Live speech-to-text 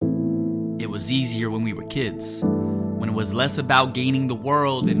It was easier when we were kids, when it was less about gaining the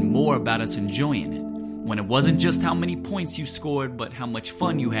world and more about us enjoying it, when it wasn't just how many points you scored, but how much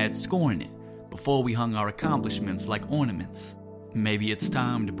fun you had scoring it, before we hung our accomplishments like ornaments. Maybe it's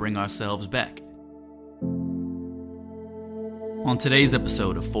time to bring ourselves back. On today's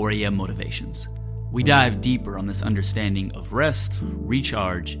episode of 4 a.m. Motivations, we dive deeper on this understanding of rest,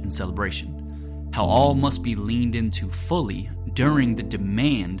 recharge, and celebration. How all must be leaned into fully during the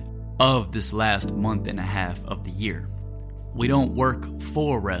demand of this last month and a half of the year. We don't work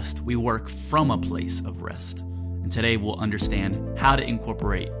for rest, we work from a place of rest. And today we'll understand how to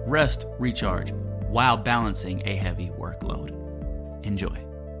incorporate rest, recharge, while balancing a heavy workload. Enjoy.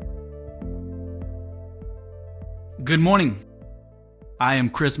 Good morning. I am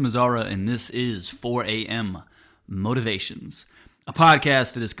Chris Mazzara, and this is 4 a.m. Motivations, a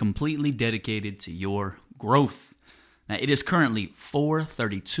podcast that is completely dedicated to your growth. Now, it is currently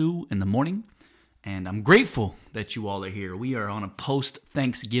 4:32 in the morning, and I'm grateful that you all are here. We are on a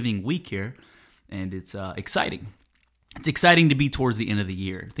post-Thanksgiving week here, and it's exciting. It's exciting to be towards the end of the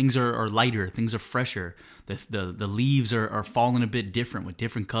year. Things are lighter, things are fresher. The leaves are falling a bit different with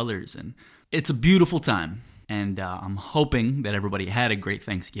different colors, and it's a beautiful time. And I'm hoping that everybody had a great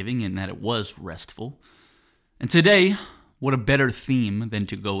Thanksgiving and that it was restful. And today, what a better theme than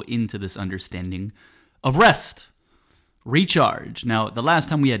to go into this understanding of rest, recharge. Now, the last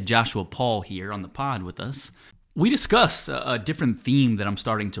time we had Joshua Paul here on the pod with us, we discussed a different theme that I'm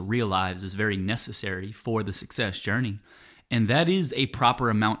starting to realize is very necessary for the success journey. And that is a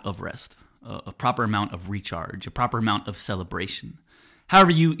proper amount of rest, a proper amount of recharge, a proper amount of celebration. However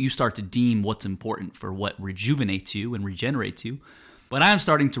you start to deem what's important for what rejuvenates you and regenerates you. But I'm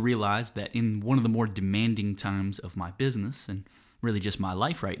starting to realize that in one of the more demanding times of my business, and really just my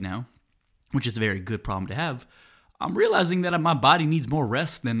life right now, which is a very good problem to have, I'm realizing that my body needs more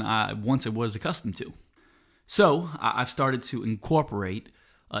rest than I once was accustomed to. So I've started to incorporate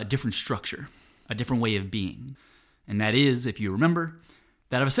a different structure, a different way of being. And that is, if you remember,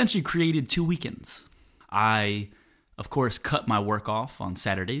 that I've essentially created 2 weekends. I, of course, cut my work off on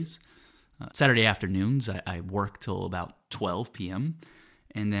Saturdays. Saturday afternoons, I work till about 12 p.m.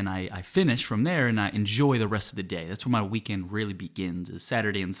 And then I finish from there and I enjoy the rest of the day. That's where my weekend really begins, is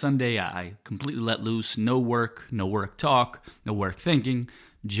Saturday and Sunday. I completely let loose, no work talk, no work thinking,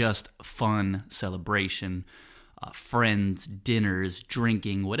 just fun, celebration, friends, dinners,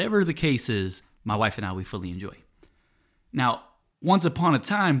 drinking, whatever the case is, my wife and I, we fully enjoy. Now, once upon a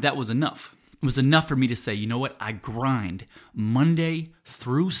time, that was enough. It was enough for me to say, you know what, I grind Monday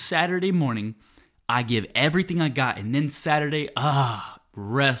through Saturday morning. I give everything I got, and then Saturday,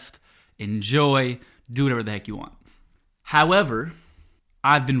 rest, enjoy, do whatever the heck you want. However,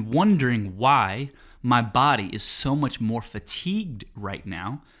 I've been wondering why my body is so much more fatigued right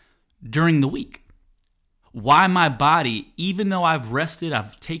now during the week. Why my body, even though I've rested,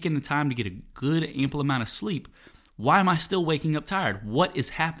 I've taken the time to get a good ample amount of sleep, why am I still waking up tired? What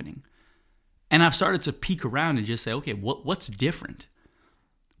is happening? And I've started to peek around and just say, okay, what's different?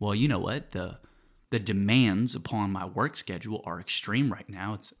 Well, you know what? The demands upon my work schedule are extreme right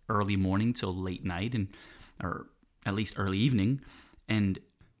now. It's early morning till late night, or at least early evening. And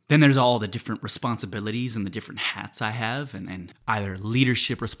then there's all the different responsibilities and the different hats I have, and either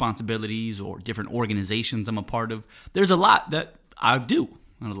leadership responsibilities or different organizations I'm a part of. There's a lot that I do,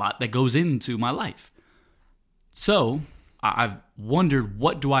 and a lot that goes into my life. So I've wondered,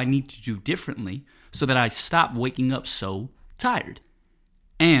 what do I need to do differently so that I stop waking up so tired?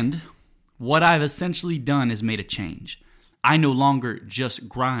 And what I've essentially done is made a change. I no longer just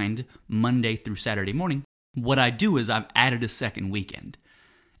grind Monday through Saturday morning. What I do is I've added a second weekend.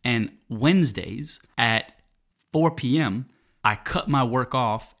 And Wednesdays at 4 p.m., I cut my work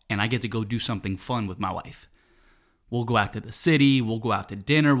off and I get to go do something fun with my wife. We'll go out to the city, we'll go out to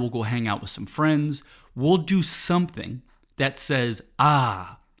dinner, we'll go hang out with some friends. We'll do something that says,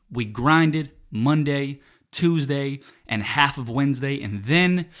 we grinded Monday, Tuesday, and half of Wednesday, and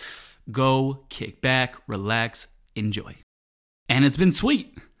then go kick back, relax, enjoy. And it's been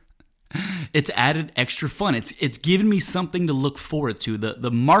sweet. It's added extra fun. It's given me something to look forward to.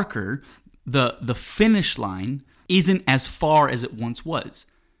 The marker, the finish line isn't as far as it once was.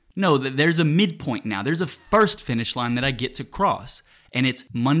 No, there's a midpoint now. There's a first finish line that I get to cross. And it's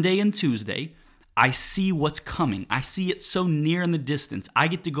Monday and Tuesday. I see what's coming. I see it so near in the distance. I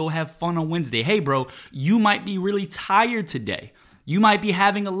get to go have fun on Wednesday. Hey, bro, you might be really tired today. You might be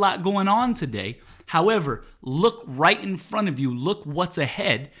having a lot going on today. However, look right in front of you. Look what's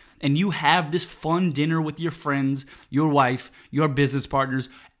ahead. And you have this fun dinner with your friends, your wife, your business partners.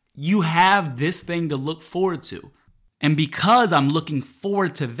 You have this thing to look forward to. And because I'm looking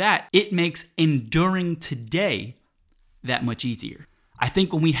forward to that, it makes enduring today that much easier. I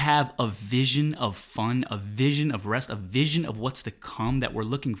think when we have a vision of fun, a vision of rest, a vision of what's to come that we're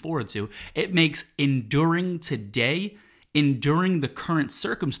looking forward to, it makes enduring today, enduring the current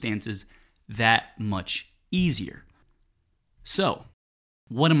circumstances, that much easier. So,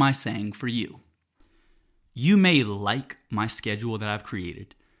 what am I saying for you? You may like my schedule that I've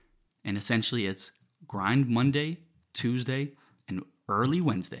created, and essentially it's grind Monday, Tuesday, and early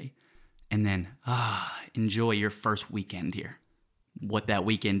Wednesday, and then enjoy your first weekend here. What that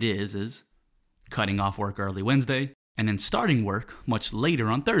weekend is cutting off work early Wednesday, and then starting work much later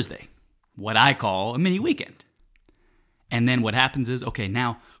on Thursday, what I call a mini weekend. And then what happens is, okay,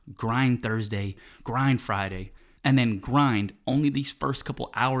 now grind Thursday, grind Friday, and then grind only these first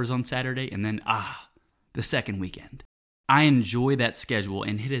couple hours on Saturday, and then the second weekend. I enjoy that schedule,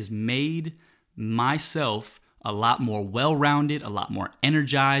 and it has made myself a lot more well-rounded, a lot more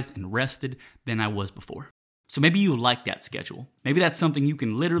energized and rested than I was before. So maybe you like that schedule. Maybe that's something you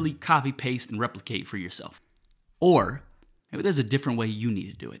can literally copy, paste, and replicate for yourself. Or maybe there's a different way you need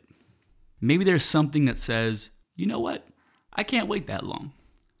to do it. Maybe there's something that says, you know what? I can't wait that long.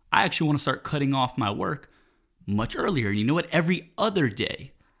 I actually want to start cutting off my work much earlier. You know what? Every other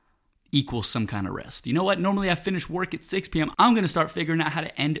day equals some kind of rest. You know what? Normally I finish work at 6 p.m. I'm going to start figuring out how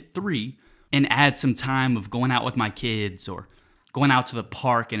to end at 3 and add some time of going out with my kids or going out to the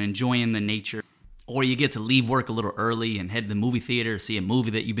park and enjoying the nature. Or you get to leave work a little early and head to the movie theater, see a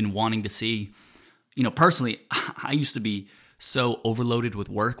movie that you've been wanting to see. You know, personally, I used to be so overloaded with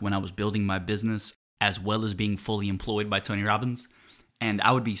work when I was building my business as well as being fully employed by Tony Robbins. And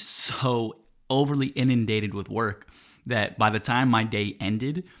I would be so overly inundated with work that by the time my day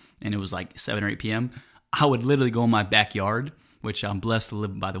ended and it was like 7 or 8 p.m., I would literally go in my backyard, which I'm blessed to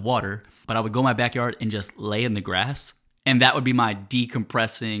live by the water, but I would go in my backyard and just lay in the grass. And that would be my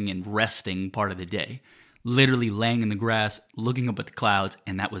decompressing and resting part of the day. Literally laying in the grass, looking up at the clouds,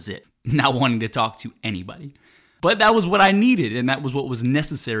 and that was it. Not wanting to talk to anybody. But that was what I needed, and that was what was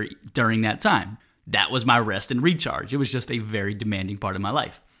necessary during that time. That was my rest and recharge. It was just a very demanding part of my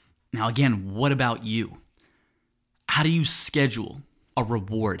life. Now again, what about you? How do you schedule a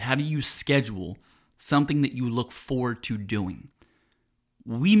reward? How do you schedule something that you look forward to doing?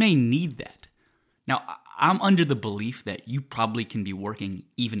 We may need that. Now, I'm under the belief that you probably can be working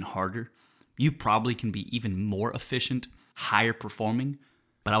even harder. You probably can be even more efficient, higher performing.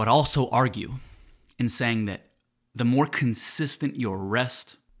 But I would also argue in saying that the more consistent your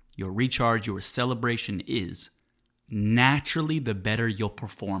rest, your recharge, your celebration is, naturally the better you'll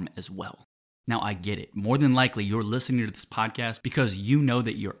perform as well. Now, I get it. More than likely, you're listening to this podcast because you know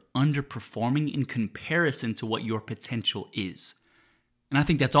that you're underperforming in comparison to what your potential is. And I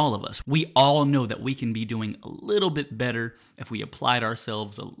think that's all of us. We all know that we can be doing a little bit better if we applied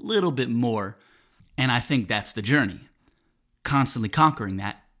ourselves a little bit more. And I think that's the journey. Constantly conquering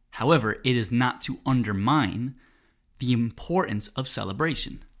that. However, it is not to undermine the importance of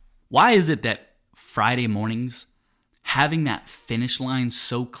celebration. Why is it that Friday mornings, having that finish line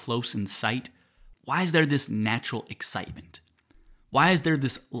so close in sight, why is there this natural excitement? Why is there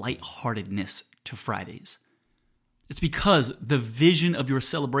this lightheartedness to Fridays? It's because the vision of your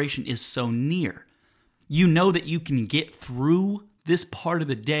celebration is so near. You know that you can get through this part of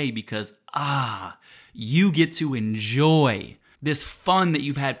the day because, you get to enjoy this fun that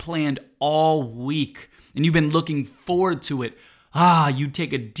you've had planned all week and you've been looking forward to it. You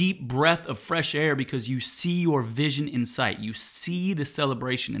take a deep breath of fresh air because you see your vision in sight. You see the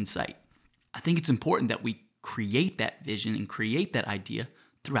celebration in sight. I think it's important that we create that vision and create that idea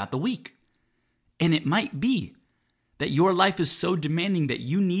throughout the week. And it might be that your life is so demanding that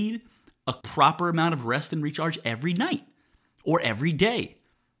you need a proper amount of rest and recharge every night or every day.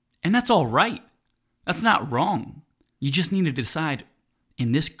 And that's all right. That's not wrong. You just need to decide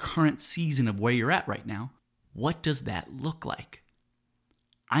in this current season of where you're at right now, what does that look like?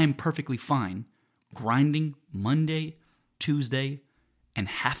 I am perfectly fine grinding Monday, Tuesday, and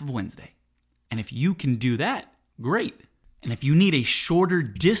half of Wednesday. And if you can do that, great. And if you need a shorter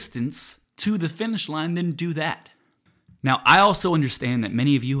distance to the finish line, then do that. Now, I also understand that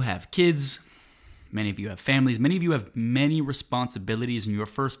many of you have kids, many of you have families, many of you have many responsibilities, and your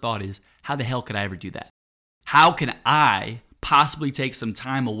first thought is, how the hell could I ever do that? How can I possibly take some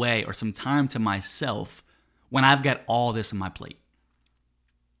time away or some time to myself when I've got all this on my plate?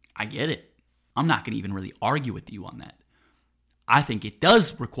 I get it. I'm not going to even really argue with you on that. I think it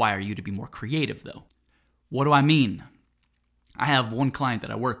does require you to be more creative, though. What do I mean? I have one client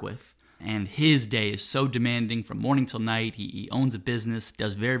that I work with, and his day is so demanding from morning till night. He owns a business,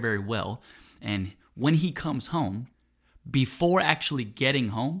 does very, very well. And when he comes home, before actually getting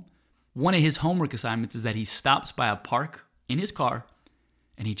home, one of his homework assignments is that he stops by a park in his car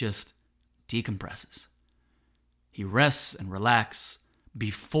and he just decompresses. He rests and relaxes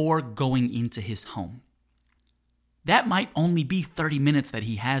before going into his home. That might only be 30 minutes that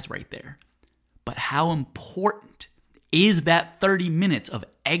he has right there. But how important is that 30 minutes of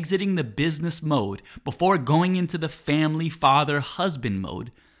exiting the business mode before going into the family, father, husband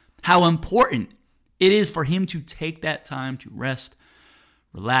mode? How important it is for him to take that time to rest,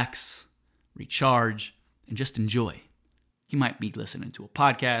 relax, recharge, and just enjoy. He might be listening to a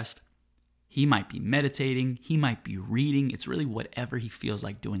podcast. He might be meditating. He might be reading. It's really whatever he feels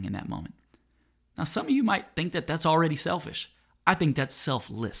like doing in that moment. Now, some of you might think that that's already selfish. I think that's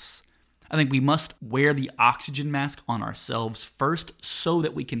selfless. I think we must wear the oxygen mask on ourselves first so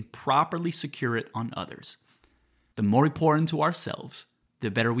that we can properly secure it on others. The more we pour into ourselves, the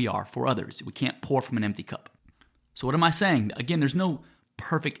better we are for others. We can't pour from an empty cup. So what am I saying? Again, there's no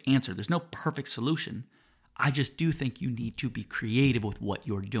perfect answer. There's no perfect solution. I just do think you need to be creative with what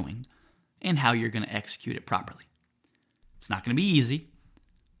you're doing and how you're going to execute it properly. It's not going to be easy,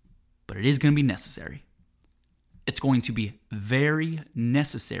 but it is going to be necessary. It's going to be very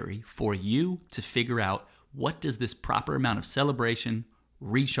necessary for you to figure out what does this proper amount of celebration,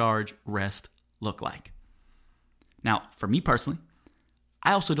 recharge, rest look like. Now, for me personally,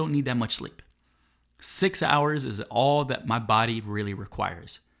 I also don't need that much sleep. 6 hours is all that my body really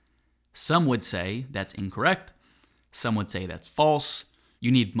requires. Some would say that's incorrect. Some would say that's false.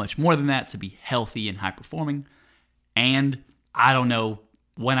 You need much more than that to be healthy and high performing. And I don't know,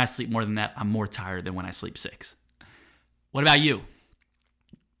 when I sleep more than that, I'm more tired than when I sleep 6. What about you?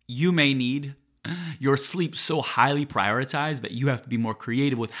 You may need your sleep so highly prioritized that you have to be more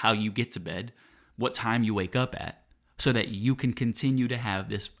creative with how you get to bed, what time you wake up at, so that you can continue to have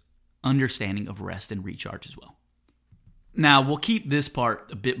this understanding of rest and recharge as well. Now, we'll keep this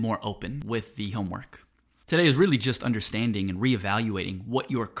part a bit more open with the homework. Today is really just understanding and reevaluating what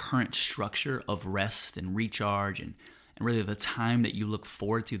your current structure of rest and recharge and really the time that you look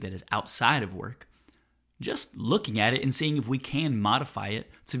forward to that is outside of work. Just looking at it and seeing if we can modify it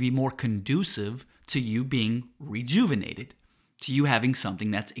to be more conducive to you being rejuvenated, to you having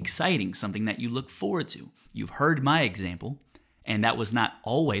something that's exciting, something that you look forward to. You've heard my example, and that was not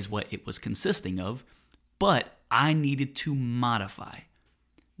always what it was consisting of, but I needed to modify.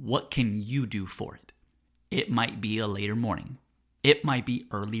 What can you do for it? It might be a later morning. It might be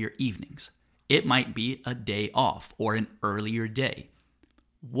earlier evenings. It might be a day off or an earlier day.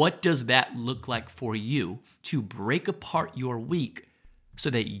 What does that look like for you to break apart your week so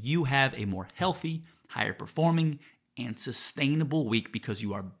that you have a more healthy, higher performing, and sustainable week because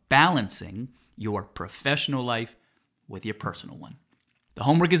you are balancing your professional life with your personal one? The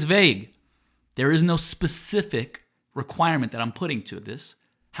homework is vague. There is no specific requirement that I'm putting to this.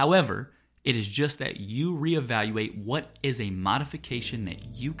 However, it is just that you reevaluate what is a modification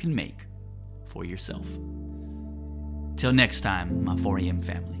that you can make for yourself. Till next time, my 4 a.m.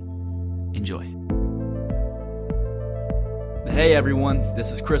 family. Enjoy. Hey everyone,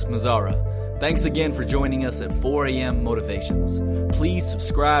 this is Chris Mazzara. Thanks again for joining us at 4 a.m. Motivations. Please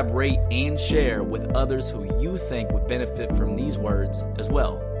subscribe, rate, and share with others who you think would benefit from these words as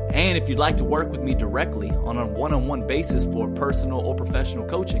well. And if you'd like to work with me directly on a one-on-one basis for personal or professional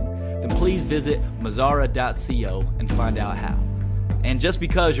coaching, then please visit mazzara.co and find out how. And just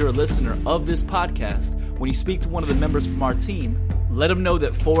because you're a listener of this podcast, when you speak to one of the members from our team, let them know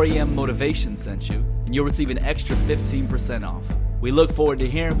that 4 a.m. Motivation sent you, and you'll receive an extra 15% off. We look forward to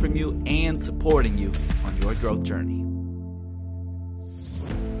hearing from you and supporting you on your growth journey.